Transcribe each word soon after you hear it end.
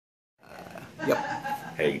Yep.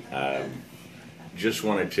 Hey, just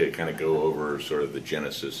wanted to kind of go over sort of the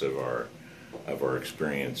genesis of our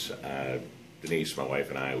experience. Denise, my wife,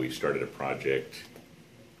 and I, we started a project.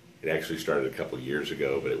 It actually started a couple years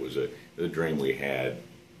ago, but it was a dream we had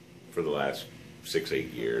for the last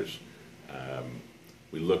 6-8 years.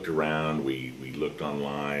 We looked around, we looked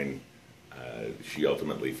online. She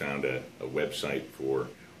ultimately found a website for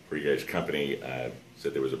your guys' company.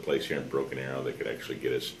 Said there was a place here in Broken Arrow that could actually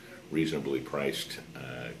get us reasonably priced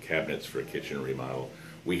cabinets for a kitchen remodel.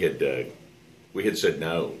 We had said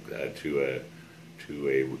no to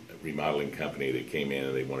a remodeling company that came in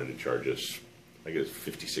and they wanted to charge us, I guess,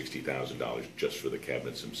 $50,000-$60,000 just for the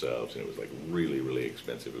cabinets themselves, and it was like really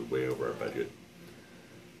expensive. It was way over our budget.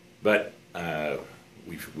 But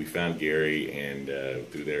we found Gary, and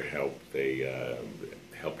through their help, they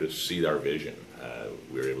helped us see our vision.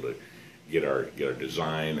 We were able to get our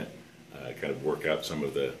design, kind of work out some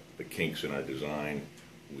of the kinks in our design.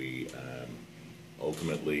 We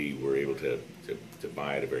ultimately were able to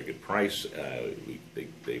buy at a very good price.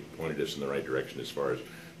 They pointed us in the right direction as far as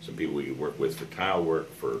some people we could work with for tile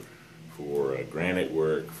work, for granite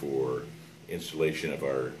work, for installation of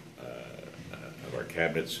our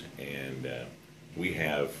cabinets, and we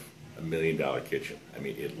have $1 million kitchen. I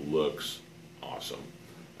mean, it looks awesome.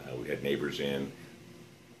 We had neighbors in.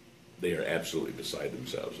 They are absolutely beside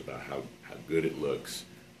themselves about how good it looks.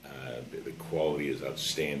 The quality is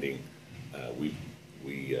outstanding.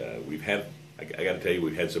 We've had, I got to tell you,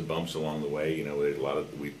 we've had some bumps along the way. You know, there's a lot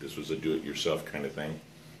of this was a do-it-yourself kind of thing,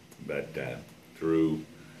 but through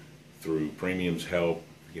Premium's help,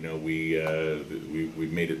 you know,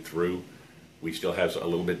 we've made it through. We still have a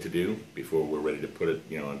little bit to do before we're ready to put it,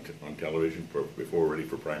 you know, on television, before we're ready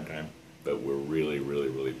for prime time. But we're really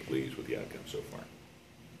pleased with the outcome so far.